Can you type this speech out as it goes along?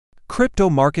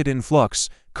crypto market in flux,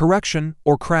 correction,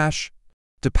 or crash?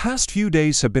 The past few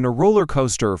days have been a roller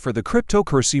coaster for the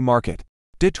cryptocurrency market.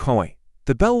 Bitcoin,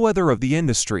 the bellwether of the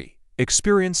industry,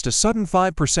 experienced a sudden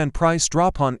 5% price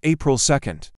drop on April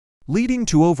 2nd, leading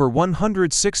to over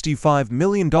 $165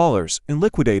 million in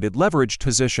liquidated leveraged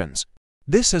positions.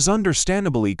 This has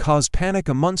understandably caused panic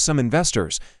among some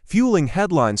investors, fueling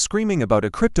headlines screaming about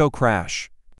a crypto crash.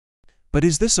 But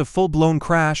is this a full-blown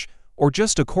crash, or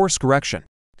just a course correction?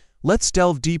 Let's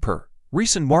delve deeper.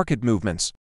 Recent market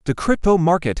movements. The crypto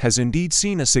market has indeed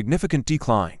seen a significant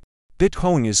decline.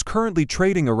 Bitcoin is currently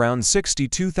trading around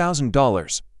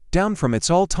 $62,000, down from its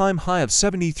all-time high of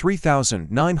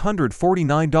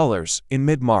 $73,949 in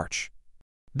mid-March.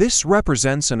 This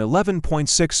represents an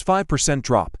 11.65%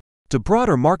 drop. The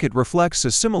broader market reflects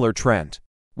a similar trend,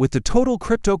 with the total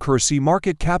cryptocurrency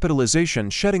market capitalization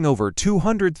shedding over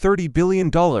 $230 billion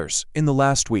in the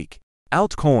last week.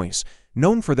 Altcoins,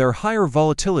 known for their higher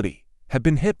volatility, have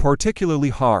been hit particularly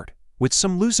hard, with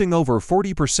some losing over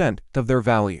 40% of their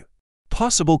value.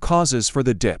 Possible causes for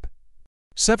the dip.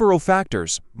 Several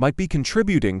factors might be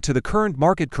contributing to the current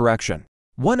market correction.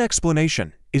 One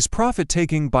explanation is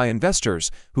profit-taking by investors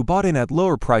who bought in at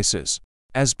lower prices.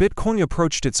 As Bitcoin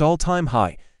approached its all-time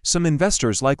high, some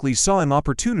investors likely saw an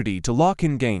opportunity to lock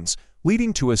in gains,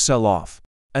 leading to a sell-off.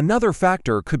 Another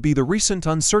factor could be the recent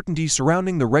uncertainty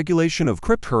surrounding the regulation of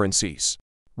cryptocurrencies.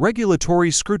 Regulatory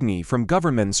scrutiny from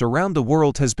governments around the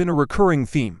world has been a recurring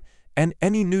theme, and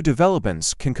any new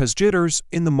developments can cause jitters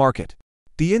in the market.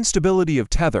 The instability of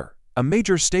Tether, a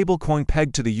major stablecoin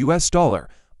pegged to the US dollar,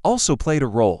 also played a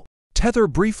role. Tether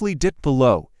briefly dipped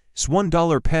below its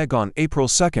 $1 peg on April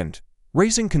 2nd,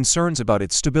 raising concerns about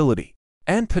its stability,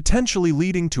 and potentially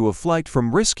leading to a flight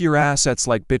from riskier assets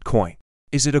like Bitcoin.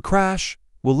 Is it a crash?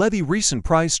 While the recent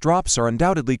price drops are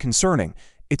undoubtedly concerning,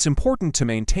 it's important to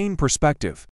maintain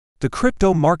perspective. The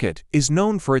crypto market is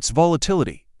known for its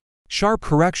volatility. Sharp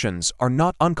corrections are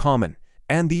not uncommon,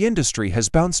 and the industry has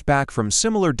bounced back from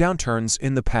similar downturns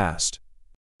in the past.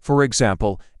 For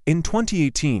example, in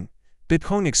 2018,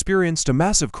 Bitcoin experienced a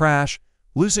massive crash,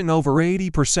 losing over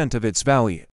 80% of its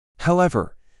value.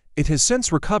 However, it has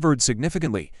since recovered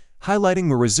significantly, highlighting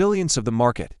the resilience of the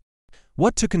market.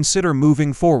 What to consider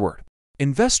moving forward?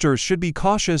 Investors should be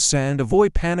cautious and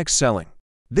avoid panic selling.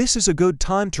 This is a good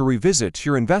time to revisit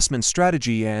your investment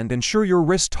strategy and ensure your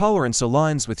risk tolerance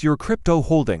aligns with your crypto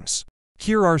holdings.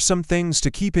 Here are some things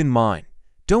to keep in mind.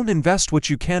 Don't invest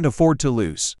what you can't afford to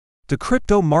lose. The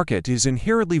crypto market is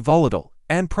inherently volatile,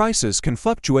 and prices can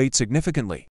fluctuate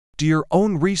significantly. Do your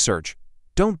own research.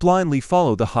 Don't blindly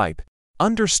follow the hype.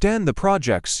 Understand the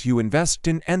projects you invest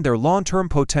in and their long-term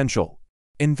potential.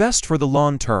 Invest for the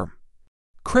long term.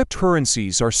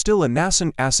 Cryptocurrencies are still a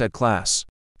nascent asset class.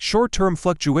 Short-term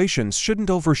fluctuations shouldn't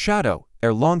overshadow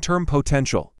their long-term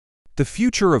potential. The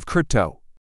future of crypto.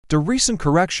 The recent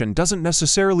correction doesn't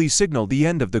necessarily signal the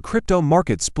end of the crypto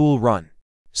market's bull run.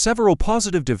 Several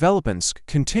positive developments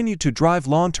continue to drive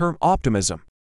long-term optimism.